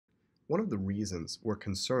One of the reasons we're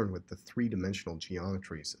concerned with the three-dimensional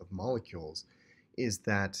geometries of molecules is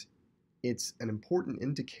that it's an important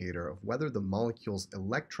indicator of whether the molecule's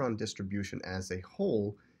electron distribution as a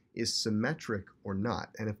whole is symmetric or not.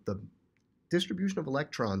 And if the distribution of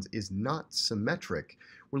electrons is not symmetric,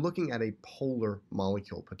 we're looking at a polar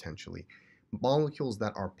molecule potentially. Molecules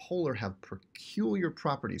that are polar have peculiar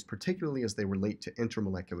properties, particularly as they relate to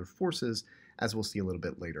intermolecular forces, as we'll see a little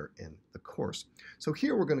bit later in the course. So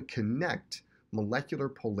here we're going to connect molecular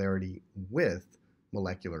polarity with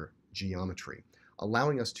molecular geometry,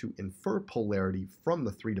 allowing us to infer polarity from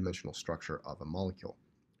the three-dimensional structure of a molecule.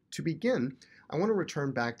 To begin, I want to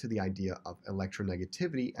return back to the idea of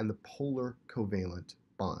electronegativity and the polar covalent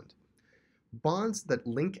bond. Bonds that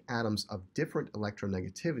link atoms of different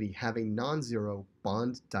electronegativity have a non-zero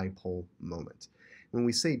bond-dipole moment. When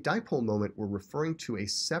we say dipole moment, we're referring to a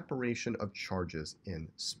separation of charges in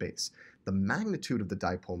space. The magnitude of the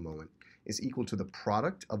dipole moment is equal to the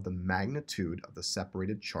product of the magnitude of the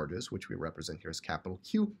separated charges, which we represent here as capital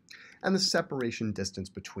Q, and the separation distance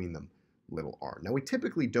between them, little r. Now, we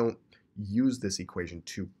typically don't use this equation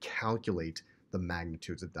to calculate the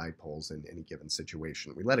magnitudes of dipoles in any given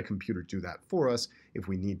situation. We let a computer do that for us if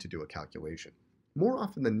we need to do a calculation. More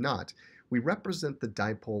often than not, we represent the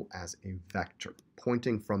dipole as a vector,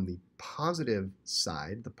 pointing from the positive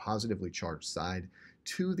side, the positively charged side,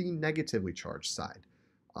 to the negatively charged side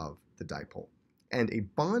of the dipole. And a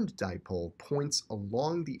bond dipole points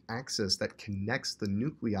along the axis that connects the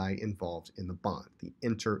nuclei involved in the bond, the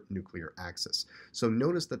internuclear axis. So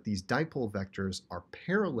notice that these dipole vectors are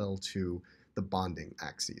parallel to the bonding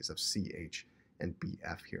axes of CH and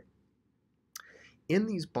BF here. In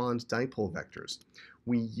these bond dipole vectors,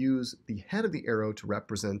 we use the head of the arrow to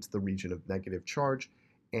represent the region of negative charge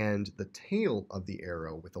and the tail of the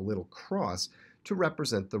arrow with a little cross to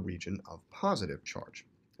represent the region of positive charge.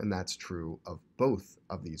 And that's true of both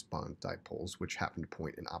of these bond dipoles, which happen to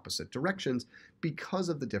point in opposite directions because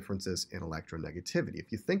of the differences in electronegativity.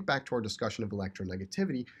 If you think back to our discussion of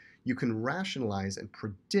electronegativity, you can rationalize and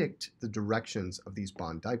predict the directions of these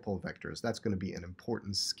bond dipole vectors. That's going to be an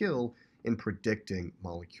important skill in predicting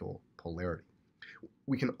molecule polarity.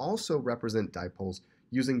 We can also represent dipoles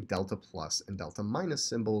using delta plus and delta minus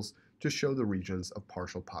symbols to show the regions of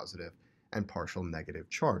partial positive and partial negative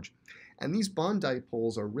charge. And these bond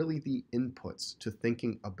dipoles are really the inputs to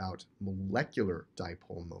thinking about molecular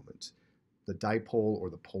dipole moment, the dipole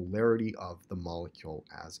or the polarity of the molecule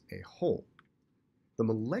as a whole. The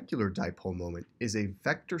molecular dipole moment is a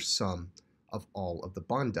vector sum of all of the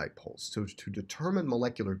bond dipoles. So to determine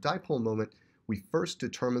molecular dipole moment, we first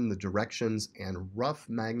determine the directions and rough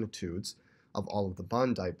magnitudes of all of the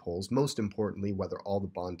bond dipoles, most importantly, whether all the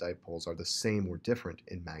bond dipoles are the same or different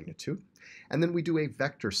in magnitude. And then we do a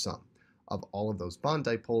vector sum of all of those bond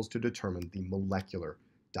dipoles to determine the molecular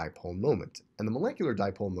dipole moment. And the molecular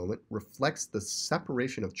dipole moment reflects the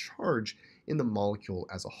separation of charge in the molecule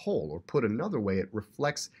as a whole, or put another way, it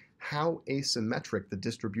reflects how asymmetric the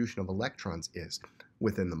distribution of electrons is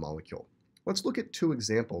within the molecule. Let's look at two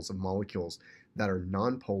examples of molecules that are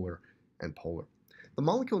nonpolar and polar. The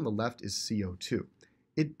molecule on the left is CO2.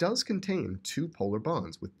 It does contain two polar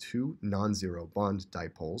bonds with two non-zero bond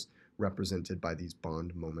dipoles represented by these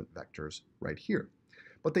bond moment vectors right here.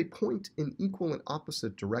 But they point in equal and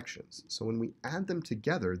opposite directions. So when we add them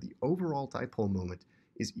together, the overall dipole moment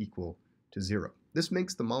is equal to 0. This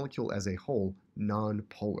makes the molecule as a whole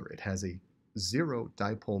nonpolar. It has a 0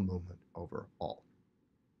 dipole moment overall.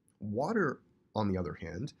 Water, on the other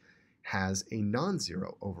hand, has a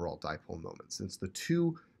non-zero overall dipole moment, since the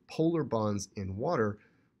two polar bonds in water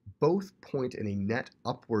both point in a net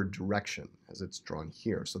upward direction, as it's drawn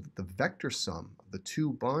here, so that the vector sum of the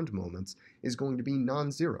two bond moments is going to be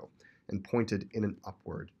non-zero and pointed in an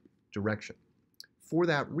upward direction. For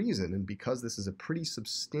that reason, and because this is a pretty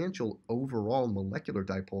substantial overall molecular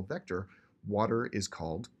dipole vector, water is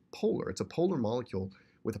called polar. It's a polar molecule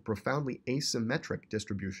with a profoundly asymmetric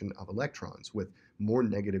distribution of electrons, with more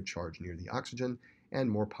negative charge near the oxygen and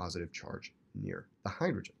more positive charge near the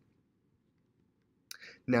hydrogen.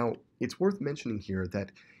 Now, it's worth mentioning here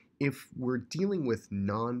that if we're dealing with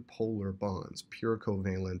nonpolar bonds, pure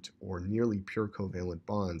covalent or nearly pure covalent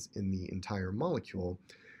bonds in the entire molecule,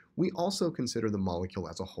 we also consider the molecule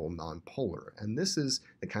as a whole nonpolar. And this is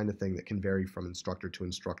the kind of thing that can vary from instructor to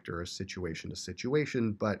instructor, situation to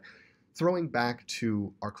situation, but throwing back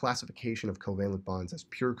to our classification of covalent bonds as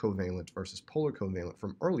pure covalent versus polar covalent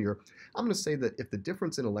from earlier, I'm going to say that if the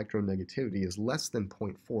difference in electronegativity is less than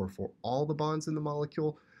 0.4 for all the bonds in the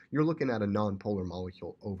molecule, you're looking at a nonpolar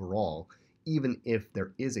molecule overall, even if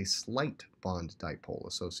there is a slight bond dipole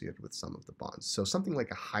associated with some of the bonds. So something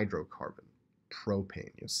like a hydrocarbon,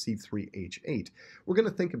 propane, C3H8, we're going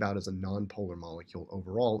to think about as a nonpolar molecule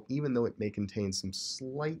overall, even though it may contain some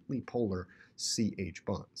slightly polar CH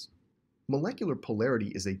bonds. Molecular polarity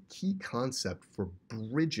is a key concept for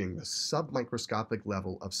bridging the submicroscopic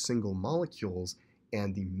level of single molecules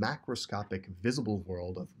and the macroscopic visible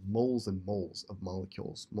world of moles and moles of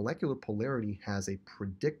molecules. Molecular polarity has a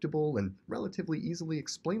predictable and relatively easily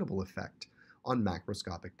explainable effect on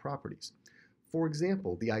macroscopic properties. For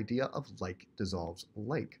example, the idea of like dissolves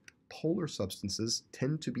like. Polar substances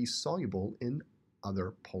tend to be soluble in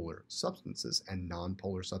other polar substances, and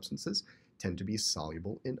nonpolar substances tend to be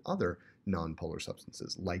soluble in other nonpolar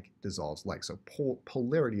substances. Like dissolves like. So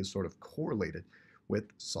polarity is sort of correlated with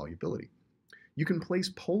solubility. You can place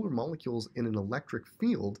polar molecules in an electric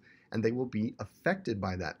field and they will be affected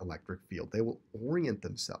by that electric field. They will orient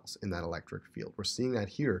themselves in that electric field. We're seeing that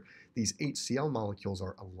here. These HCl molecules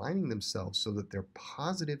are aligning themselves so that their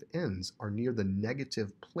positive ends are near the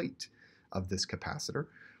negative plate of this capacitor,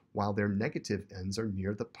 while their negative ends are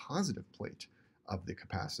near the positive plate of the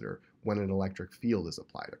capacitor when an electric field is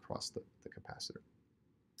applied across the capacitor.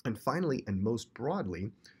 And finally, and most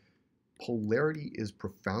broadly, polarity is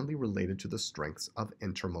profoundly related to the strengths of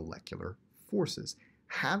intermolecular forces.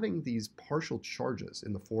 Having these partial charges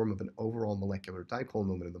in the form of an overall molecular dipole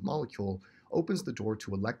moment in the molecule opens the door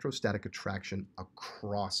to electrostatic attraction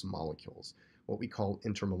across molecules, what we call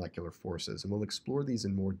intermolecular forces. And we'll explore these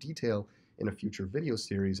in more detail in a future video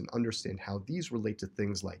series and understand how these relate to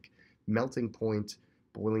things like melting point,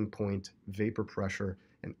 boiling point, vapor pressure,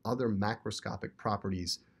 and other macroscopic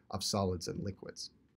properties of solids and liquids.